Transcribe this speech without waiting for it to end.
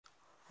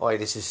Hi,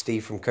 this is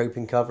Steve from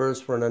Coping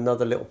Covers. We're in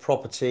another little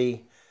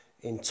property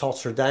in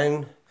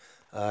Totterdown.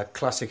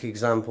 Classic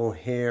example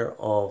here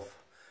of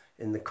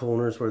in the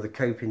corners where the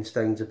coping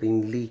stones have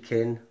been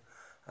leaking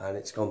and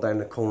it's gone down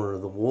the corner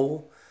of the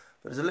wall.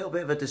 But there's a little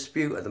bit of a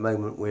dispute at the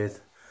moment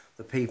with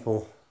the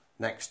people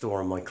next door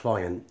and my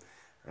client,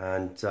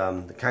 and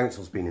the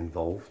council's been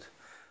involved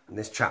and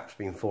this chap's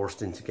been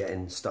forced into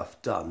getting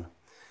stuff done.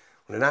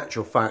 Well, in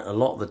actual fact, a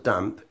lot of the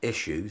damp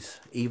issues,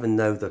 even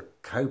though the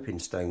coping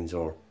stones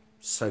are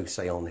so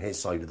say on his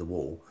side of the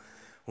wall,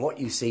 what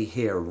you see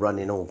here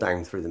running all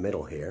down through the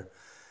middle here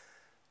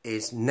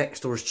is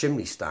next door's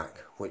chimney stack,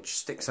 which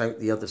sticks out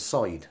the other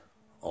side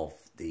of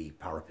the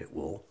parapet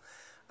wall.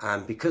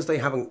 And because they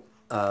haven't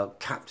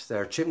capped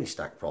their chimney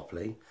stack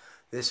properly,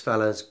 this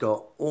fella's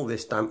got all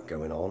this damp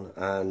going on,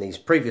 and he's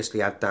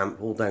previously had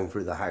damp all down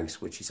through the house,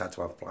 which he's had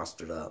to have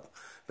plastered up,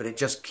 but it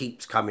just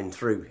keeps coming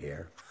through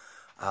here.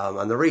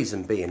 And the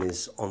reason being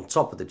is on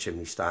top of the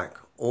chimney stack,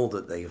 all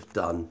that they have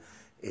done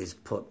is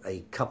put a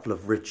couple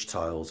of ridge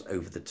tiles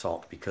over the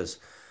top, because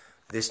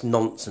this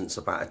nonsense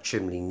about a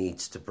chimney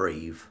needs to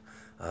breathe.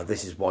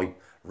 This is why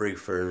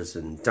roofers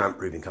and damp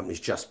roofing companies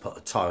just put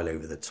a tile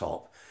over the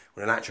top,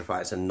 when in actual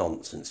fact it's a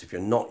nonsense. If you're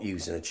not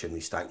using a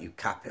chimney stack, you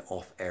cap it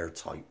off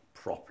airtight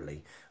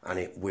properly, and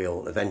it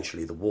will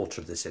eventually, the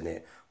water that's in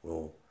it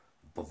will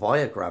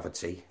via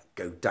gravity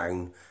go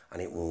down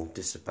and it will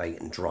dissipate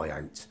and dry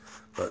out.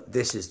 But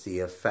this is the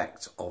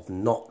effect of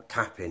not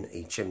capping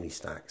a chimney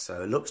stack.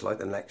 So it looks like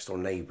the next door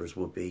neighbours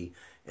will be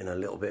in a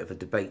little bit of a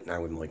debate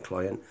now with my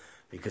client,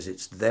 because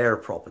it's their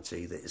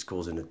property that is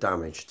causing the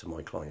damage to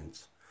my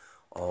clients.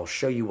 I'll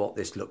show you what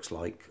this looks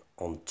like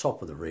on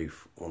top of the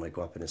roof when I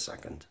go up in a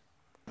second.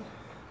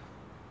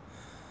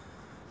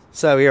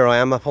 So here I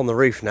am up on the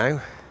roof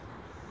now,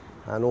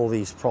 and all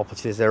these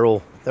properties, they're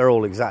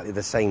all exactly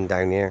the same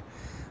down here.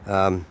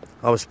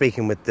 I was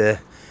speaking with the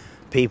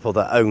people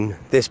that own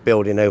this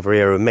building over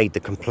here and made the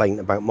complaint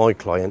about my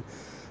client.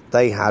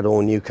 They had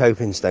all new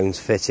coping stones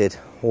fitted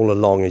all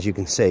along, as you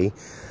can see,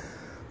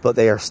 but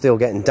they are still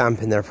getting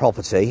damp in their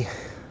property.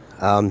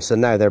 So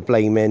now they're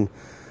blaming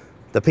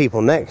the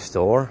people next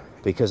door,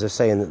 because they're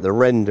saying that the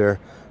render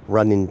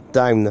running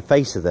down the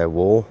face of their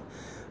wall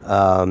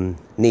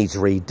needs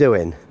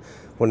redoing.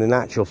 When in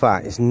actual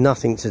fact, it's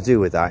nothing to do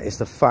with that. It's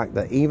the fact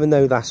that even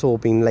though that's all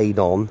been laid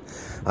on,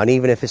 and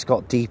even if it's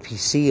got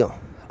DPC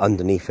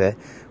underneath it,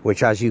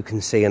 which as you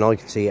can see and I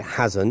can see it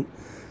hasn't,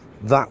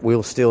 that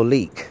will still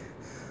leak.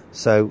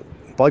 So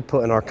by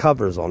putting our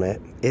covers on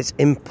it, it's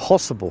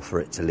impossible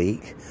for it to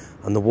leak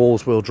and the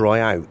walls will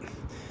dry out.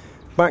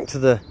 Back to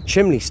the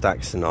chimney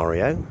stack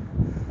scenario.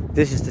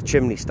 This is the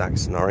chimney stack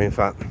scenario. In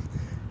fact,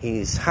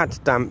 he's had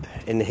damp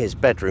in his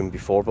bedroom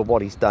before, but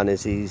what he's done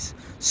is he's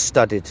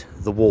studded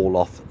the wall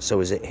off so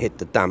as it hit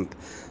the damp.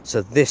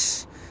 So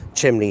this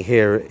chimney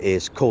here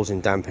is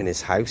causing damp in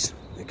his house.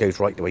 It goes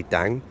right the way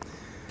down.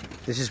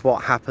 This is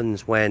what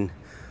happens when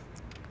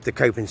the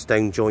coping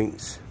stone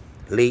joints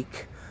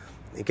leak.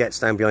 It gets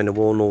down behind the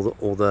wall and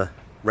all the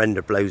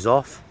render blows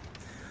off.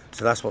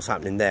 So that's what's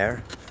happening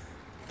there.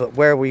 But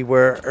where we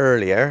were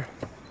earlier,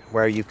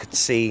 where you could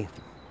see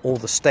all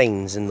the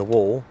stains in the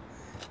wall,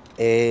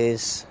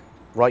 is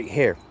right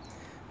here.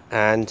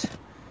 And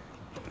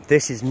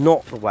this is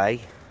not the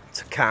way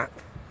to cap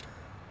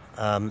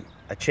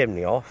a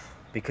chimney off,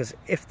 because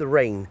if the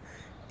rain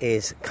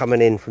is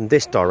coming in from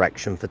this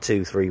direction for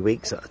 2-3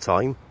 weeks at a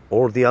time,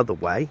 or the other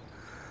way,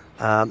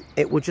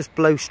 it will just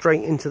blow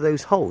straight into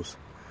those holes,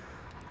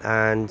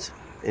 and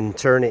in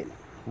turn it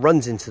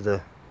runs into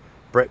the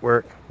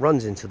brickwork,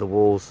 runs into the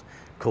walls,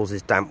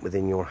 causes damp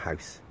within your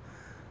house.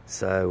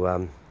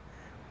 So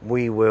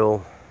we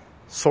will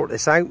sort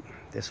this out.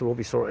 This will all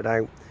be sorted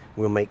out.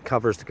 We'll make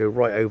covers to go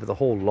right over the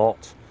whole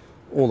lot,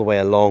 all the way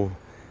along.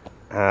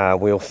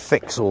 We'll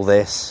fix all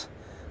this,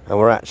 and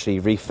we're actually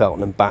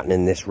refelting and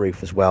battening this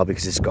roof as well,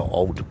 because it's got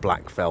old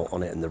black felt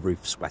on it and the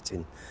roof's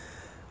sweating.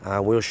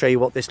 We'll show you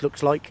what this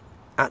looks like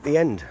at the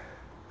end.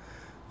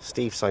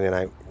 Steve signing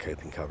out,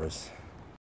 Coping Covers.